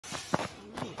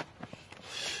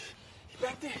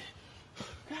that.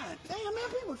 God damn, man,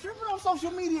 people tripping on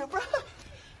social media, bro.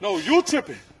 No, you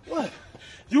tripping. What?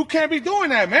 You can't be doing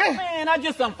that, man. Man, I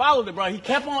just unfollowed it, bro. He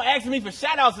kept on asking me for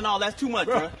shout-outs and all. That's too much,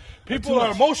 bro. People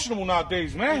are emotional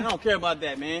nowadays, man. I don't care about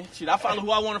that, man. Shit, I follow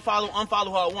who I want to follow, unfollow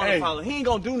who I want to follow. He ain't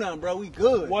gonna do nothing, bro. We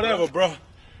good. Whatever, bro.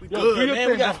 We good, man.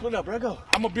 We gotta split up, bro. Go.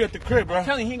 I'm gonna be at the crib, bro. I'm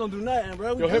telling you, he ain't gonna do nothing,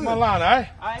 bro. We good. Hit my line, all right?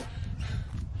 All right.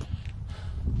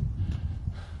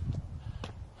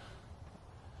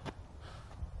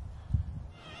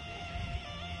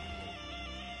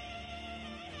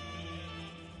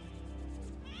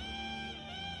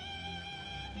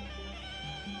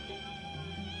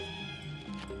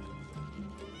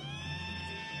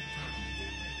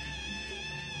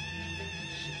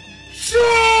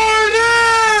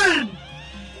 Jordan!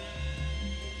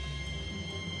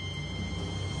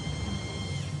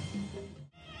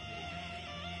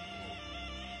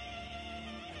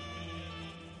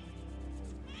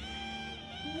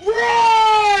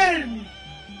 Run!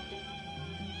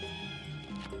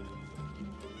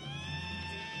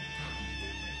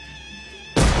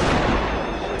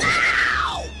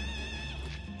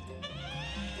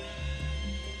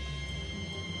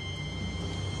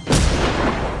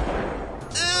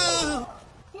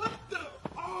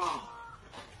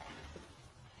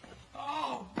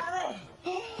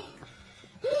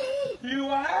 You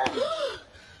alright?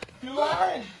 You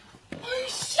alright? You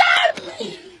shot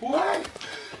me! What?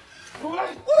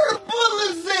 What? Where the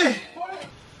bullets at? What?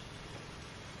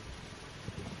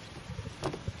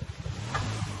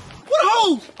 What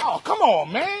hole? Oh, come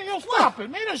on, man. You stop it,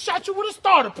 man. They shot you with a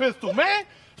starter pistol, man.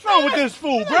 What's wrong with this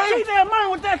fool, bro? Treat that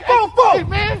man with that. Hey,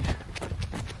 man.